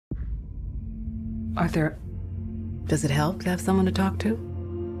Arthur, does it help to have someone to talk to?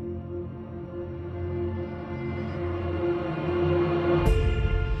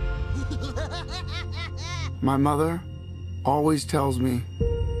 My mother always tells me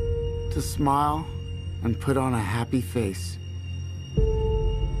to smile and put on a happy face.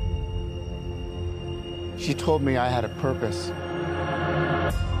 She told me I had a purpose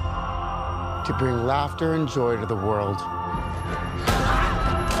to bring laughter and joy to the world.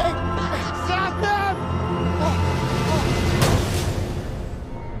 Hey, stop them!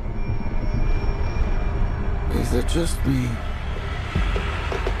 Is it just me?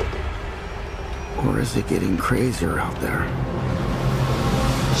 Or is it getting crazier out there?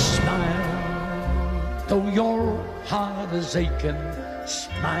 Smile, though your heart is aching.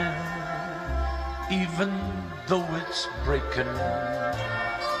 Smile, even though it's breaking.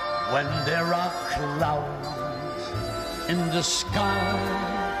 When there are clouds in the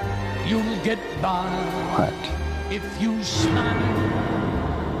sky, you'll get by. What? If you smile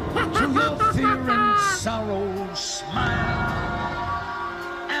to your fear and sorrow, smile,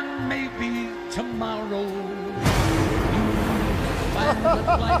 and maybe tomorrow you'll find that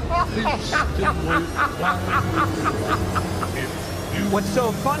life is still worthwhile. If you What's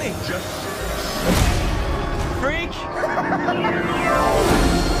so funny? just Freak?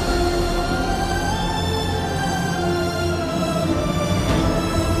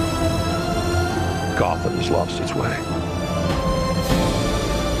 Gotham has lost its way.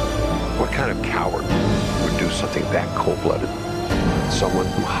 What kind of coward would do something that cold-blooded? Someone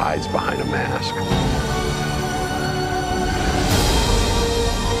who hides behind a mask.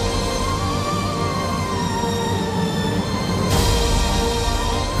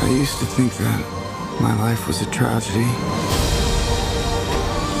 I used to think that my life was a tragedy.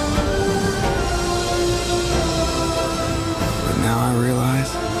 But now I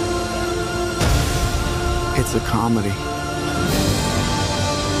realize it's a comedy.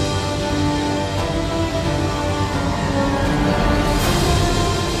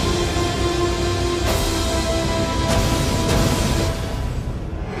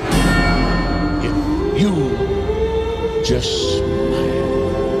 if you just smile.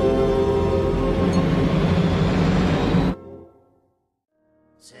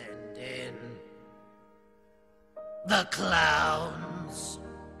 Send in the clowns.